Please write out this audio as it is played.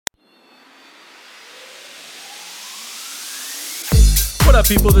up,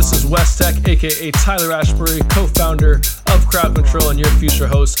 people? This is Westek, aka Tyler Ashbury, co-founder of Crowd Control and your future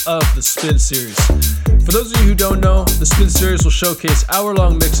host of the Spin Series. For those of you who don't know, the Spin Series will showcase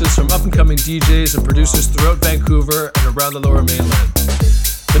hour-long mixes from up-and-coming DJs and producers throughout Vancouver and around the Lower Mainland.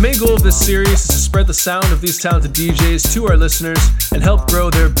 The main goal of this series is to spread the sound of these talented DJs to our listeners and help grow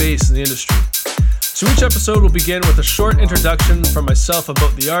their base in the industry. So each episode will begin with a short introduction from myself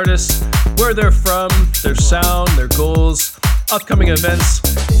about the artists, where they're from, their sound, their goals, upcoming events,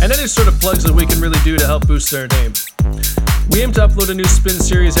 and any sort of plugs that we can really do to help boost their name. We aim to upload a new Spin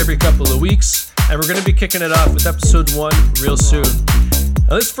Series every couple of weeks, and we're going to be kicking it off with episode 1 real soon.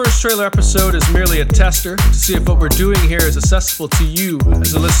 Now, this first trailer episode is merely a tester to see if what we're doing here is accessible to you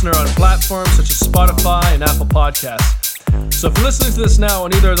as a listener on platforms such as Spotify and Apple Podcasts. So if you're listening to this now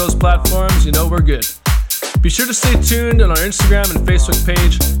on either of those platforms, you know we're good. Be sure to stay tuned on our Instagram and Facebook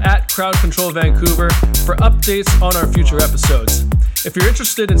page at Crowd Control Vancouver for updates on our future episodes. If you're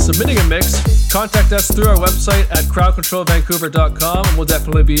interested in submitting a mix, contact us through our website at crowdcontrolvancouver.com and we'll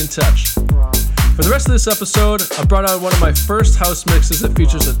definitely be in touch. For the rest of this episode, I brought out one of my first house mixes that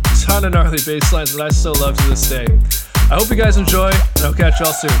features a ton of gnarly bass lines that I still love to this day. I hope you guys enjoy, and I'll catch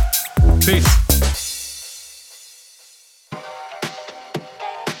y'all soon. Peace.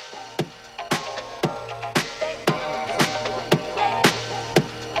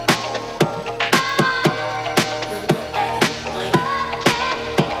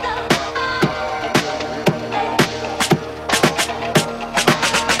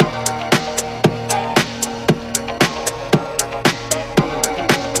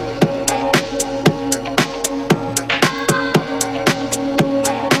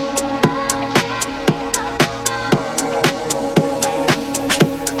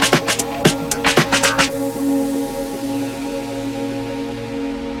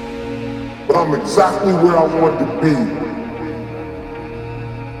 I'm exactly where I want to be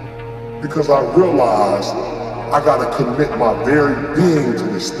because I realized I gotta commit my very being to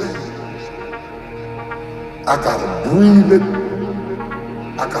this thing. I gotta breathe it,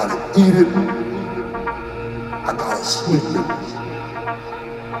 I gotta eat it, I gotta sleep it.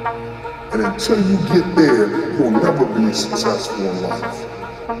 And until you get there, you'll never be successful in life.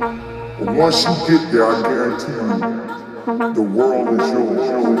 But once you get there, I guarantee you, the world is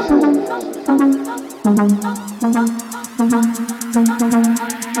yours.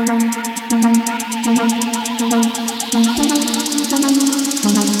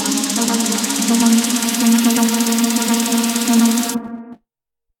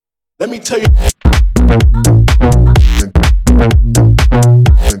 Let me tell you.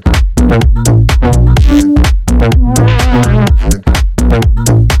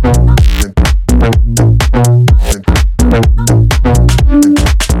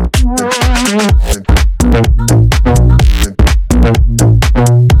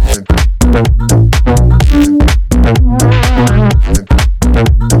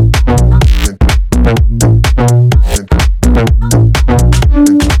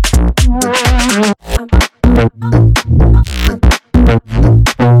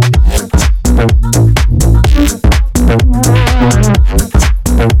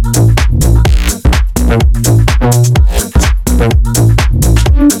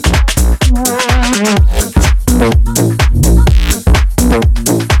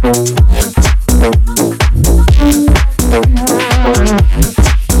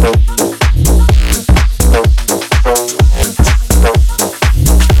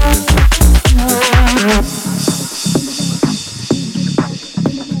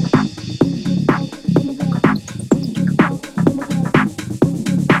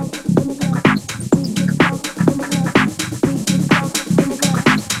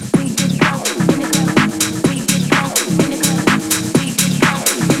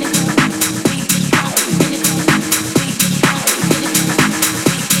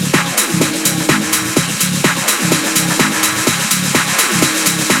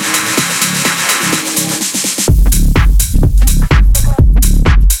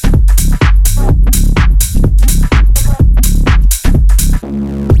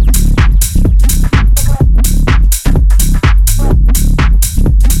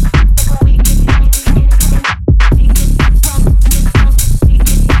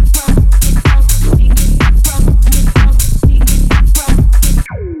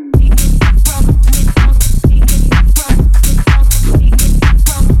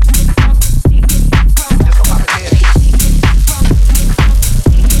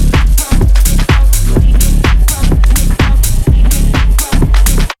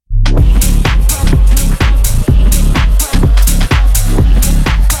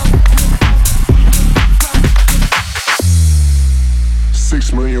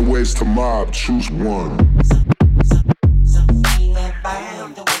 ways to mob, choose one.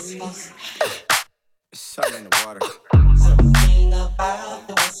 Something in the water.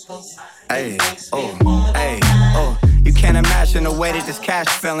 Hey, oh. You can't imagine the way that this cash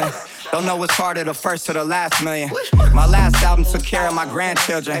feeling. Don't know what's harder, the first or the last million. My last album took care of my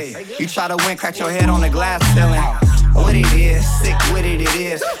grandchildren. You try to win, crack your head on the glass ceiling. What it is, sick with it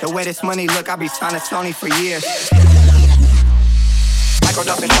is. The way this money look, I be signing Sony for years. Michael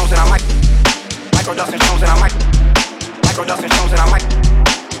Dustin Jones and I might. Michael Dustin Jones and I might. Michael Dustin Jones and I might.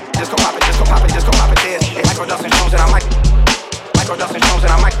 Just go pop it, just go pop it, just go pop it this. Michael Dustin Jones and I might. Michael Dustin Jones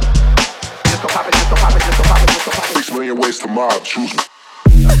and I might. Just go pop it, just go pop it, just go pop it, just go pop it. 6 million ways to mob, choose one.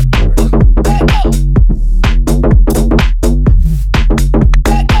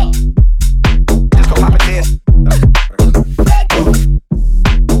 Just go pop it this.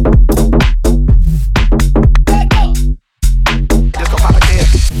 Just go pop it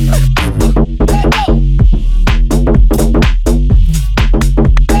this.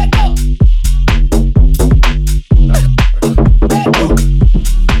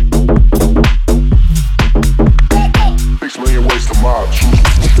 6 million ways to mob, choose one.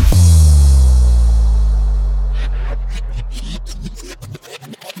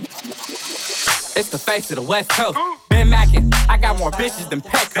 It's the face of the West Coast. Been mackin', I got more bitches than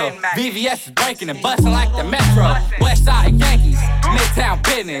Petco. VVS is breaking and bustin' like the Metro. West Side Yankees, Midtown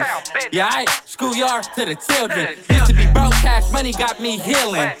business. Yeah, I schoolyard to the children. Used to be broke, cash money got me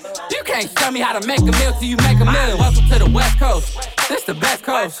healing. You can't show me how to make a meal till you make a million. Welcome to the West Coast. This the best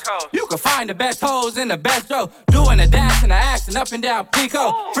coast. You can find the best hoes in the best show. Doing the dash and the action up and down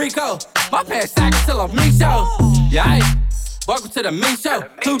Pico, Frico. My pants sack till I'm me show. Yeah, I welcome to the me show.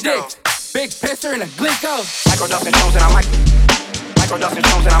 2 dicks. Big pisser and a Glico. Michael Dustin Jones and I might. Michael Dustin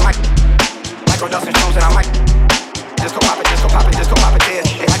Jones and I might. Michael Dustin Jones and I might. Just go pop it, just go pop it, just go pop it this.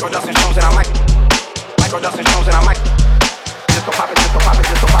 Michael Dustin Jones and I might. Michael Dustin Jones and I might. Just go pop it, just go pop it,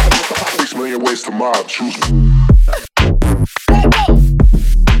 just go pop it, just go pop it. 6 million ways to mob, choose one.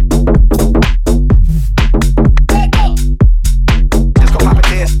 Just go pop it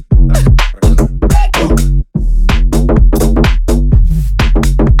this.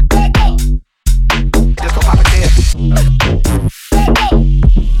 Just go pop it this.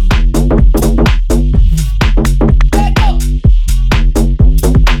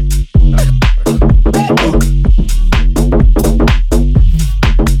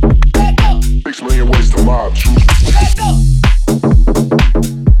 6 million ways to mob, choose one.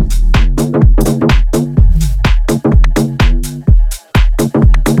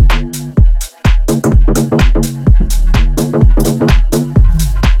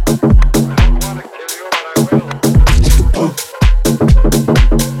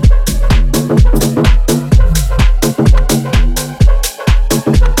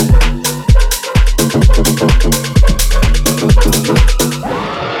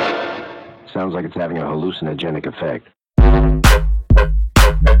 Sounds like it's having a hallucinogenic effect.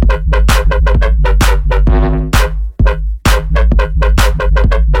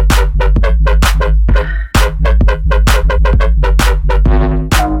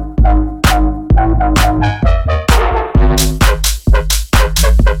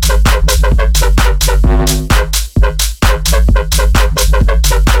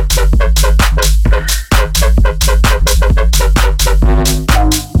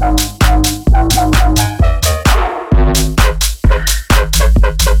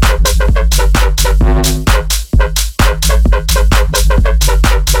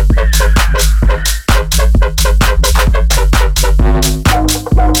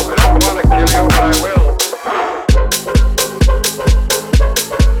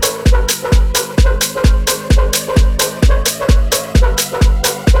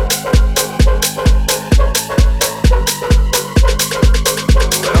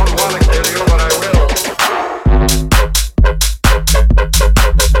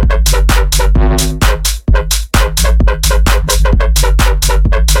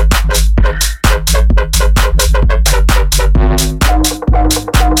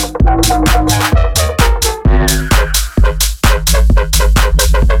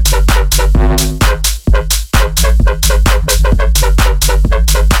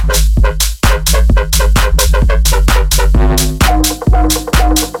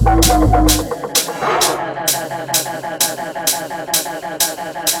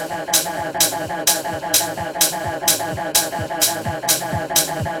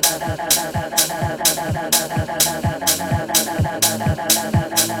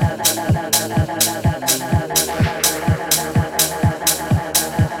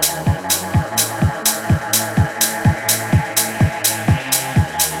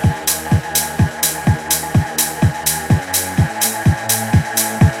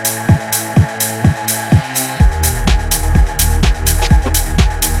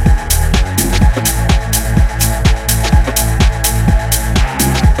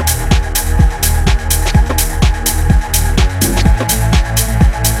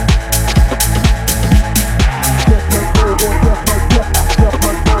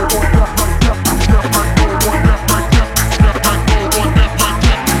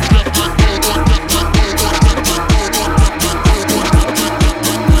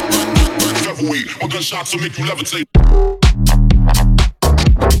 box will make you levitate.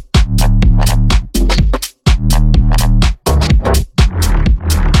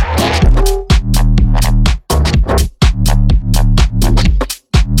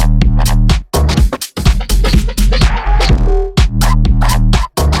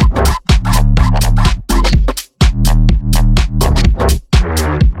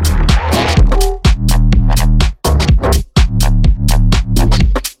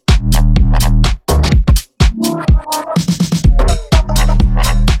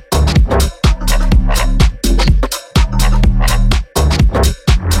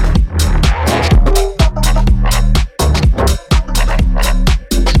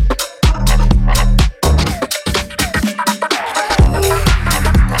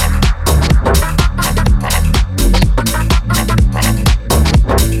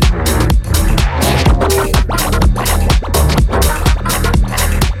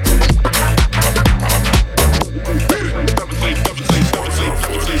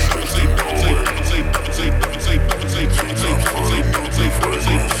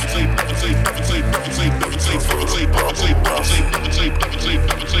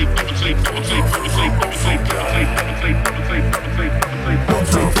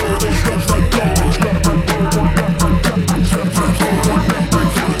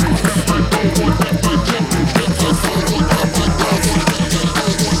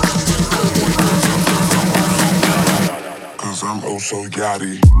 So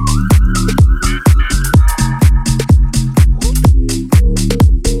yachty.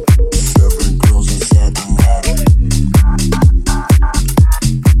 Seven girls inside the lobby.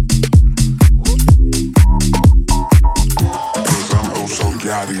 Cause I'm oh so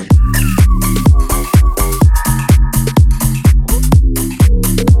yachty.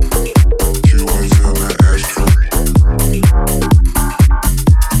 Cubans in the ashtray.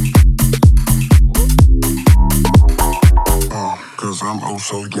 Cause I'm oh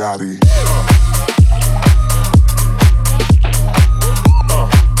so yachty.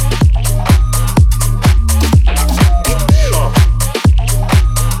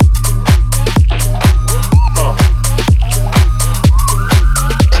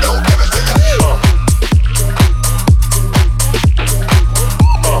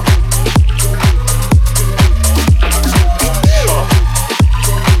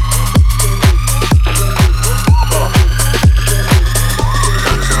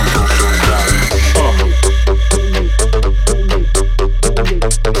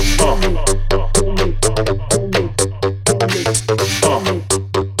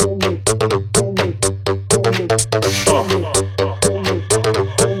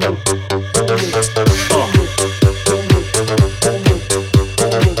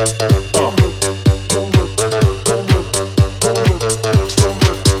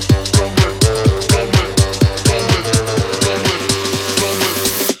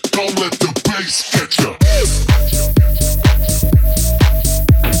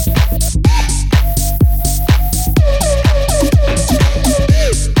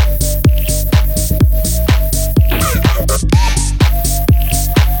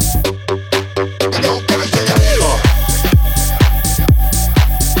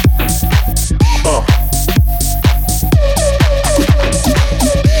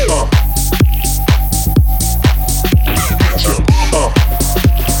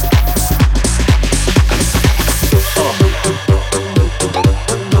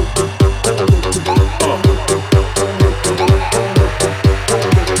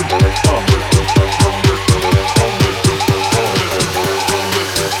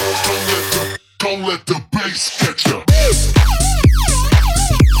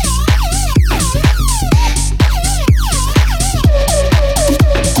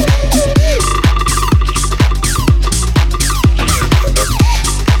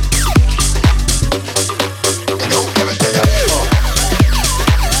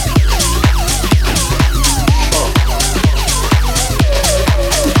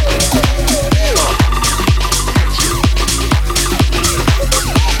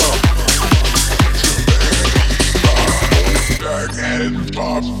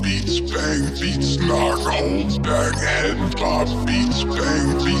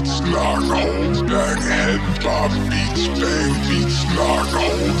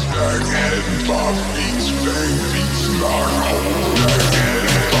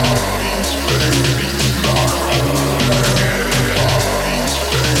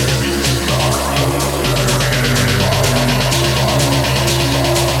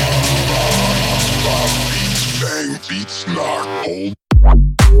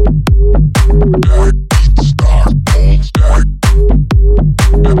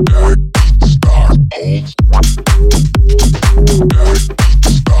 Old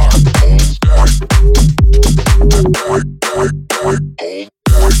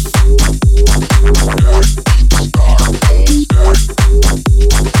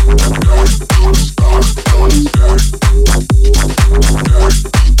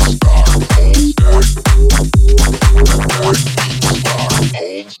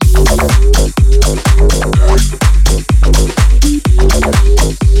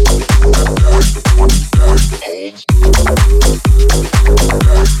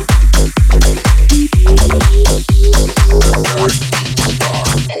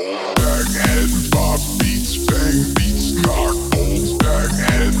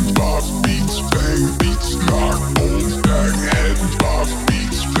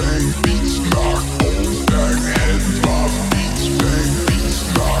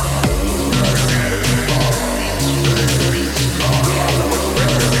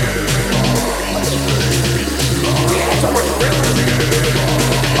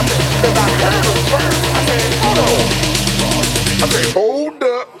I say, hold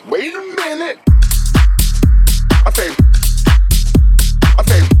up, wait a minute. I say,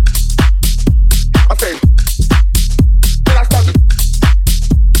 then I start to,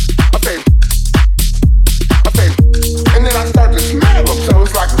 and then I start to smell them. So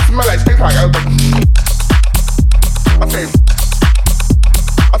it's like, it smell like, tastes like,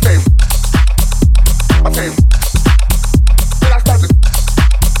 then I start to,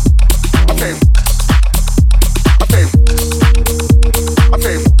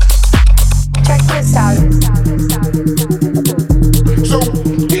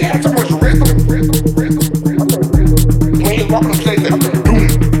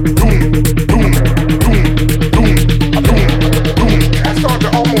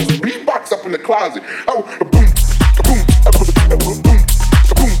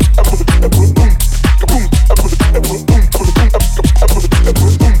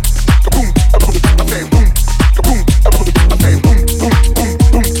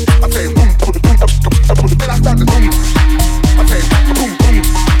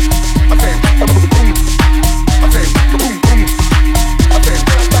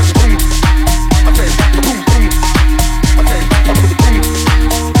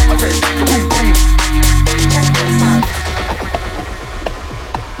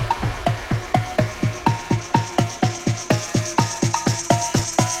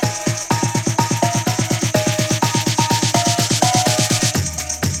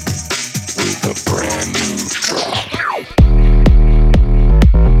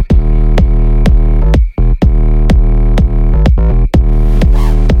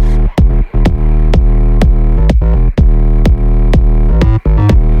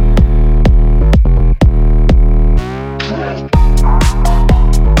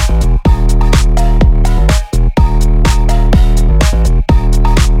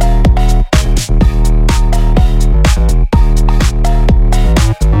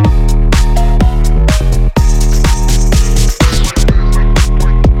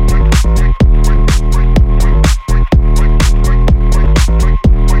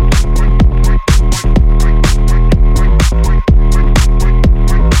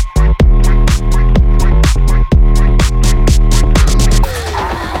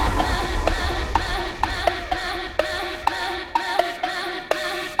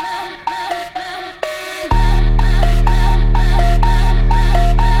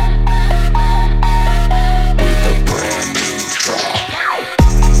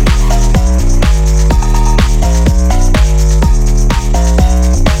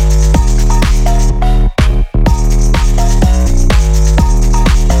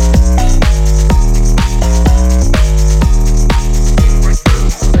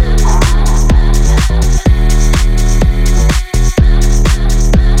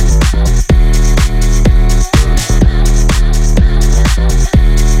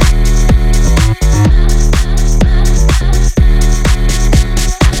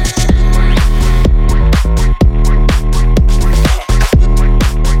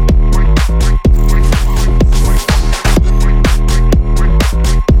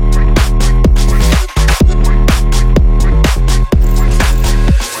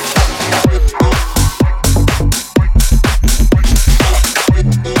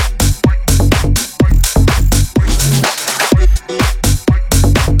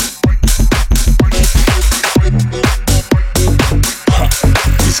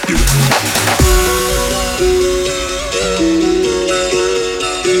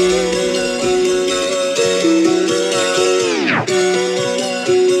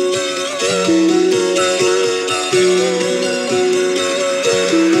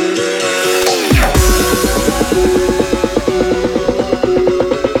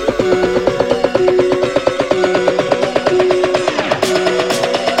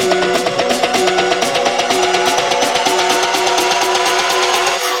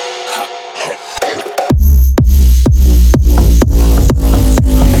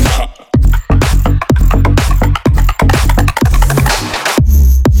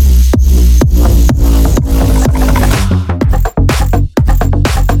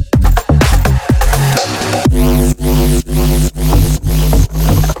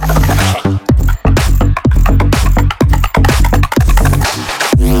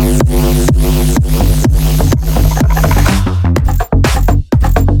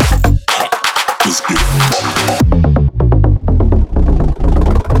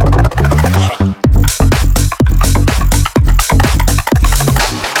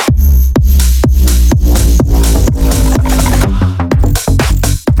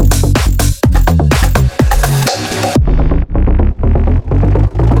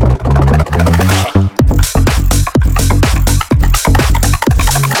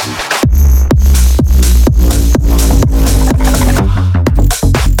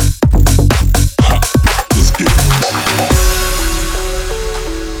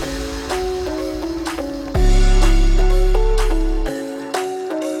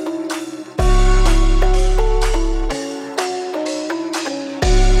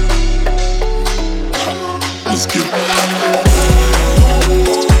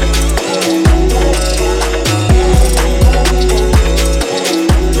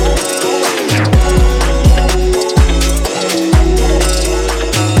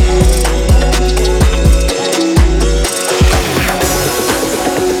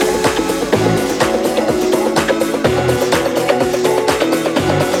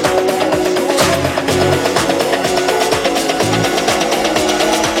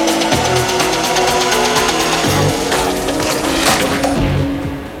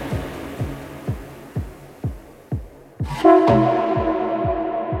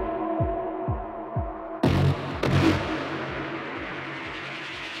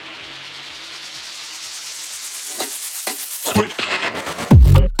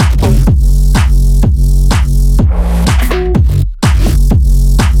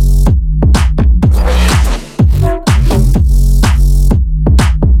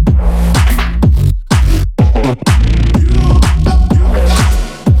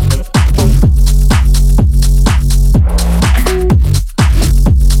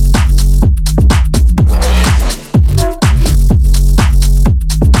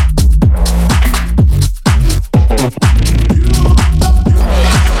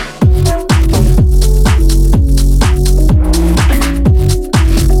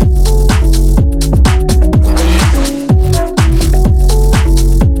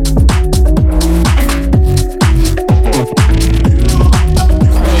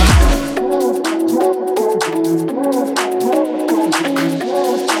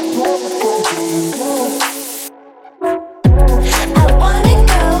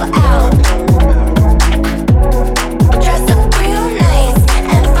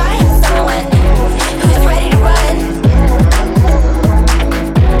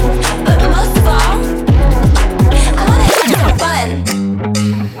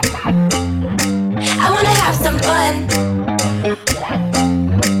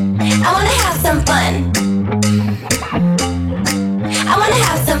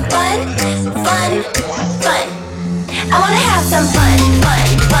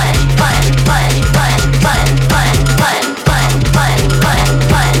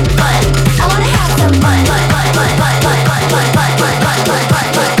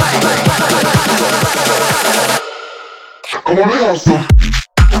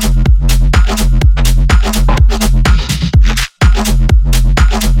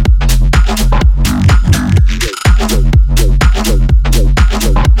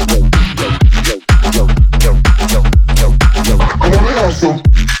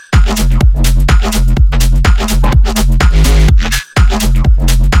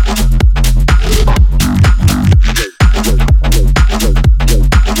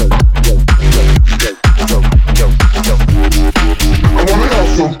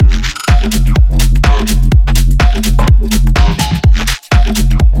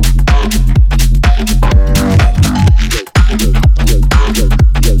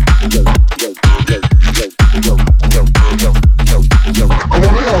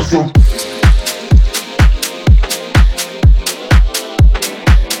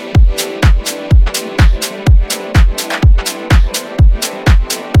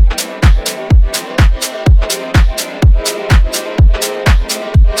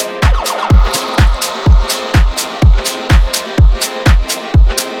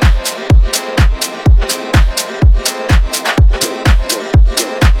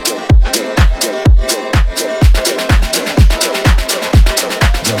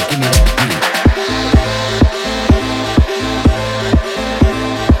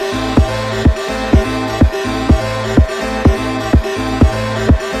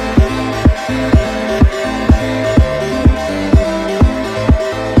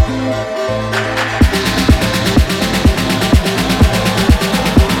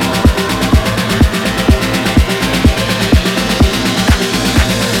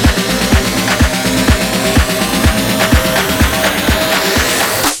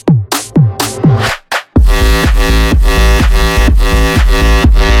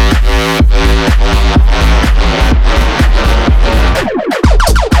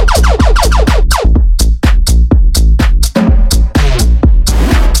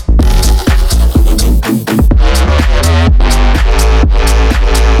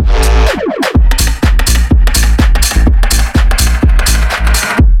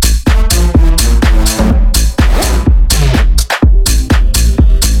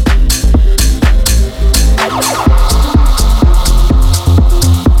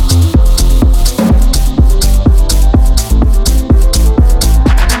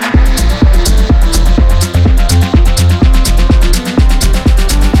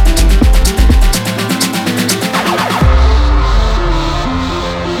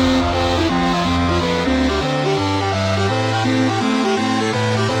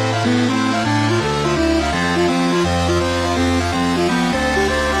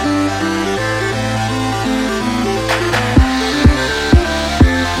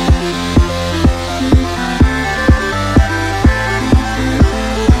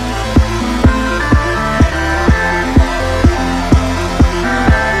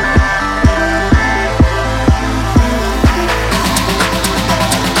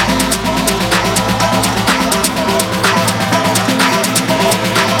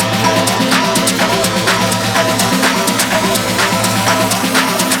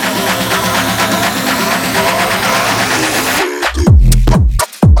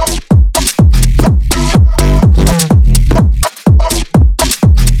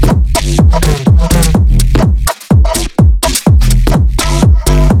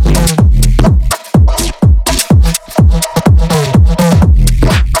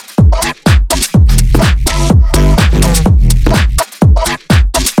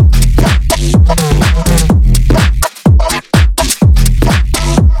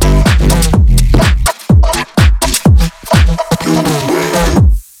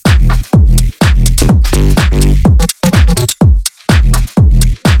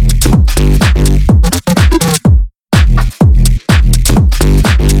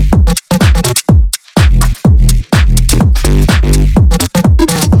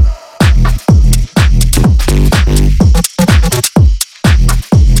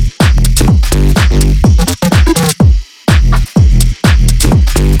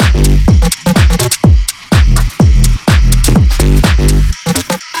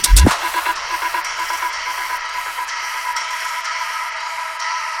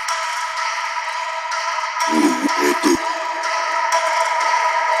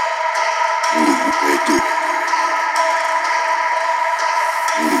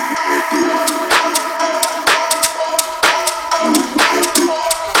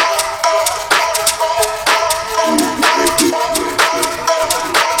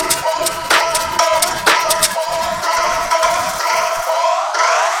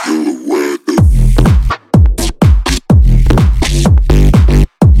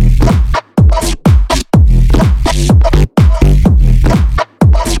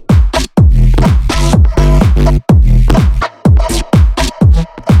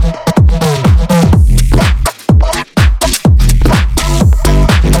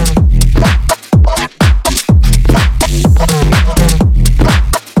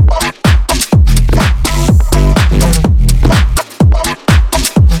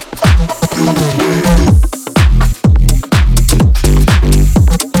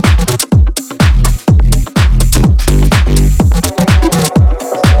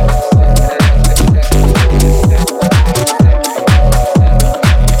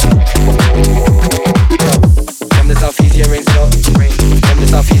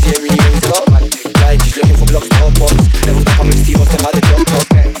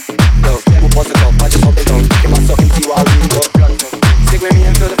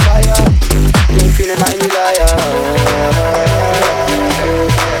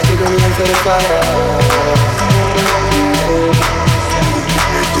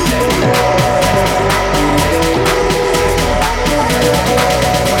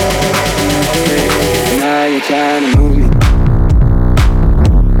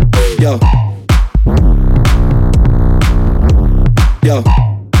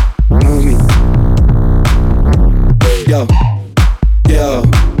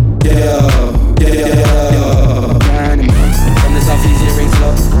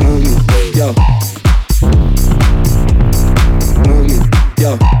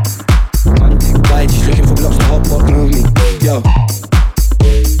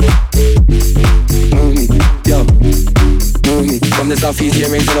 the southeast, yeah,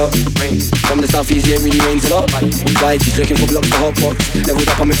 rains a lot. From the southeast, yeah, really rains a lot. YG's looking for blocks to hot box. Leveled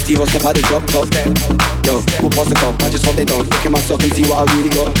up, I'm with Steve, I'll step out the drop top. Yo, we'll pass the cup, I just hope they don't. Look at myself and see what I really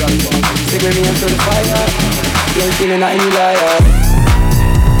got. Stick with me and feel the fire. You ain't feeling that any liar.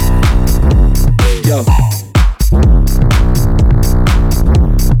 Yo.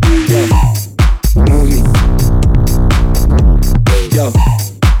 Yo. Move me. Yo.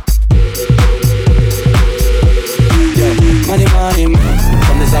 Yo. Money, money,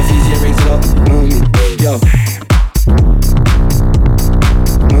 from the southeast, yeah, rains it up. Move me. Yo.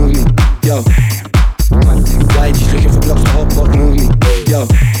 Move me. Yo. YG's looking for blocks to hot pot. Move me. Yo.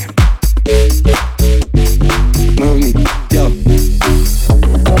 Move me. Yo.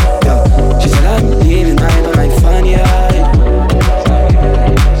 Yo. She said I'm leaving, I know like funny eyed.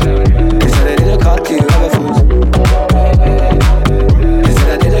 They said I did a cock to other fools. They said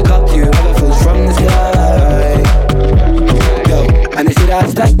I did a cock to other fools from the sky. Yo. And they said I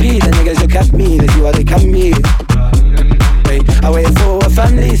stack P, the niggas look at me, they see what they can be. I waited for a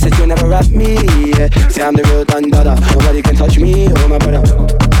family, said you'll never rap me, yeah. Say I'm the real Don Dada, nobody can touch me, oh my brother.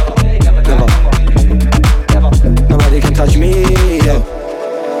 Never. Nobody can touch me, yeah.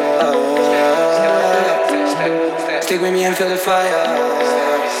 Stick with me and feel the fire.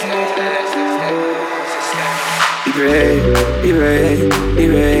 Be brave, be brave, be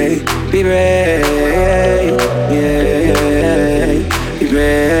brave, be brave, yeah. Be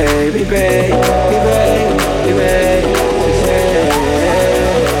brave, be brave, be brave, be brave.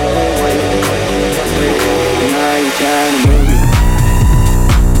 Trying to move me.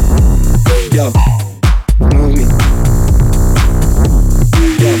 Yo, move me.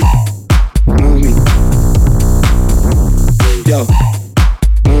 Yo, move me. Yo,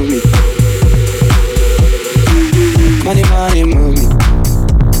 move me. Money, money, move me.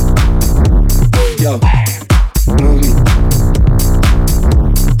 Yo, move me.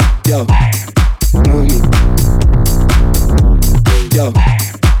 Yo, move me. Yo,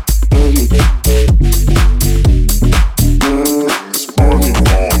 move me.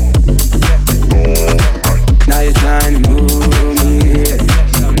 Now you're trying to move me, yeah.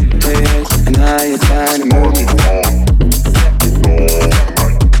 And now you're trying to move me.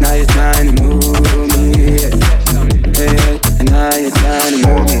 Now you're trying to move me, yeah. And now you're trying to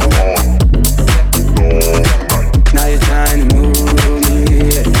move me. Now you're trying to move me,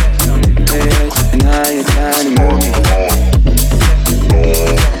 yeah. And now you're trying to move me.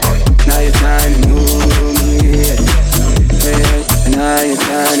 Now you're trying to move me, yeah. And now you're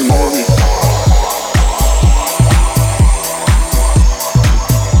trying to move me.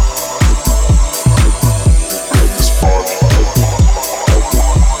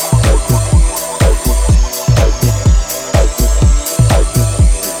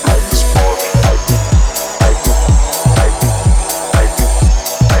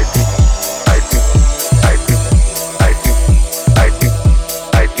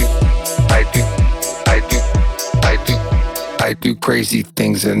 I do crazy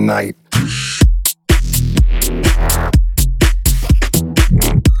things at night.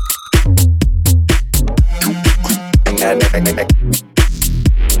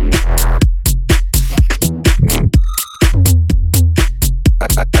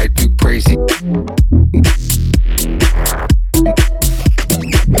 I do crazy.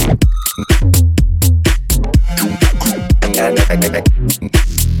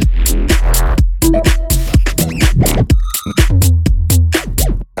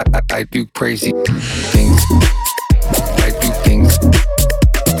 I do crazy things. I do things,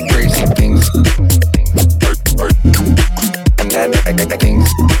 crazy things. Things.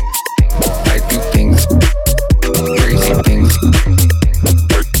 I do things, crazy things. Things.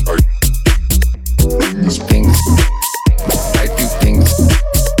 I do things,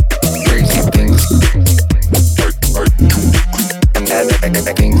 crazy things. Things.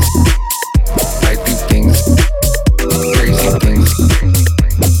 I do things, crazy things.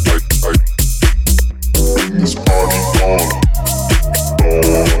 This party on.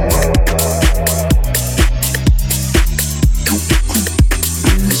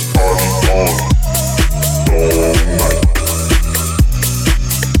 This party on. All night.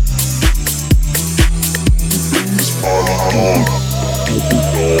 This party on. All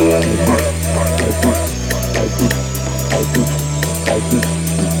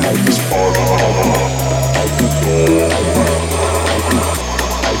night. This party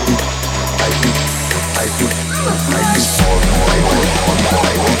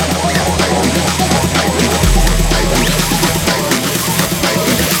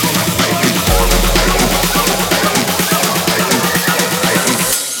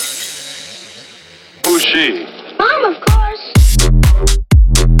Who's she? Mom, of course.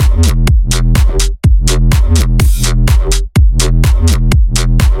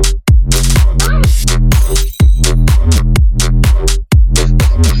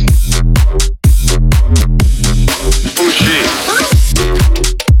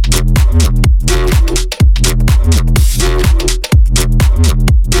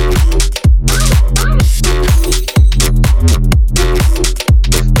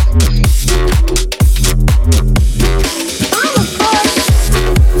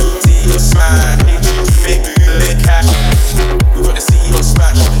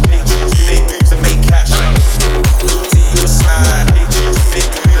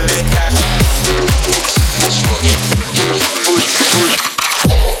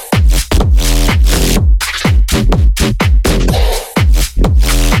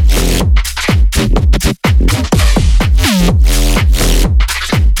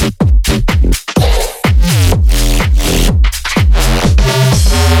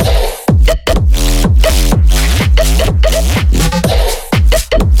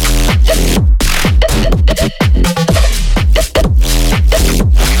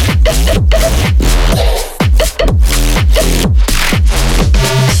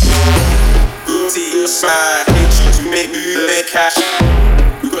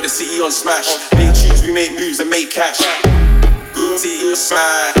 on smash. Make tunes, we make moves and make cash. See you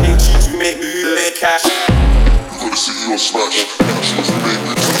smash. Make tunes, we make moves and make cash. Gonna see you on smash. Make tunes, we make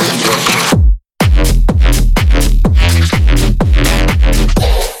moves and make cash.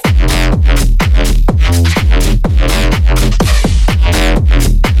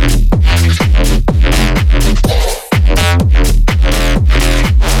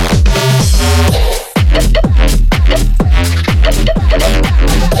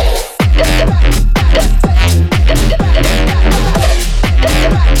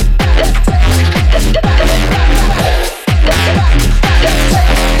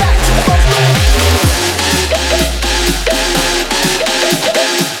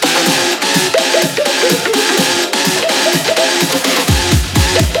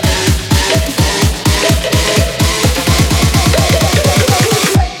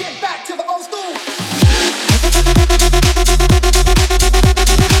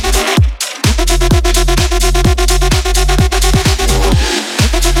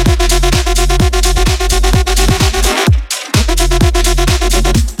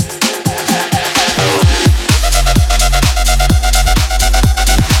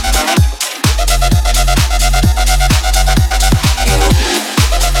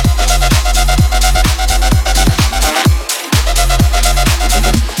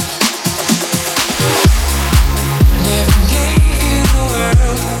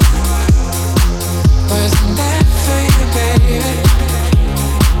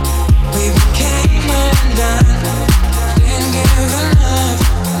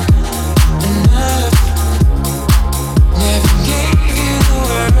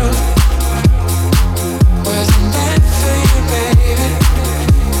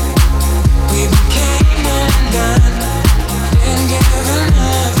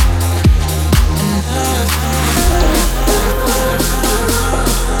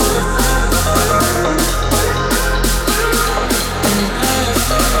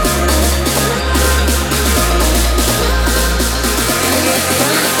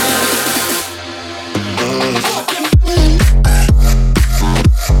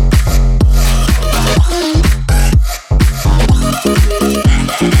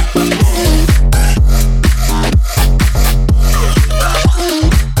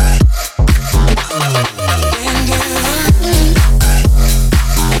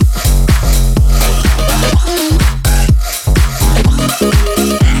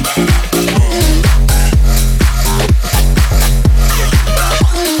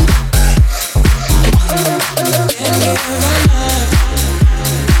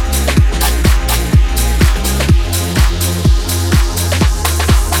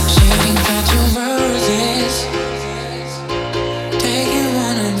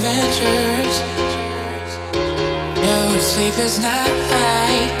 Tonight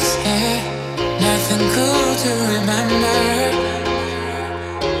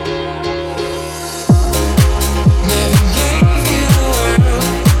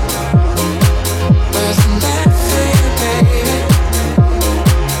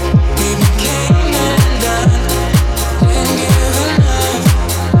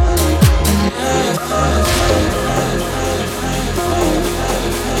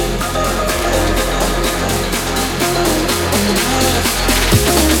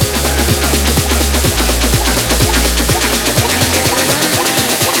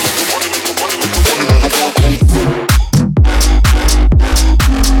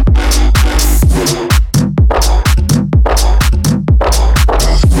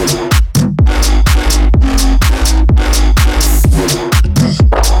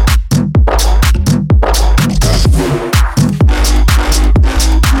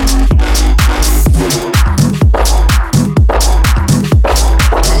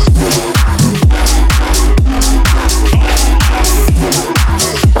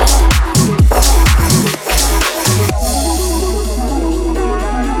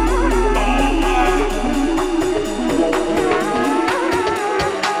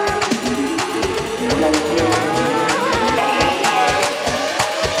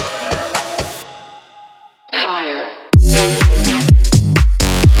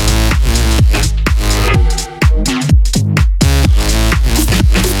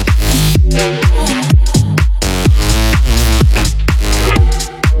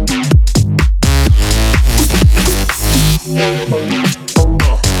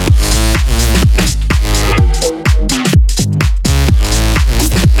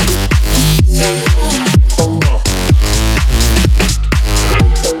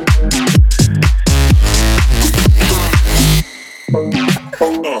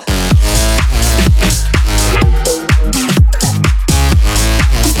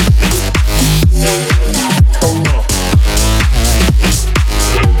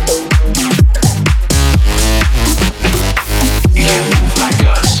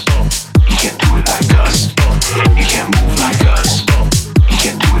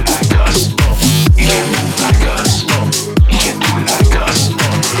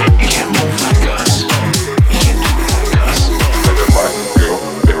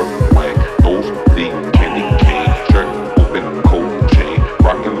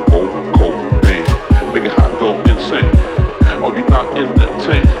in the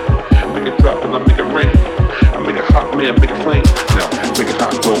tank. Make it drop and I make it rain. I make it hot, man, make it flame. Now, make it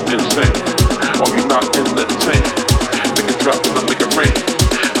hot, go insane. Oh, you're not in the tank. Make it drop and I make it rain.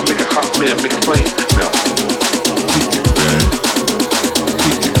 I make it hot, man, make it flame. Now,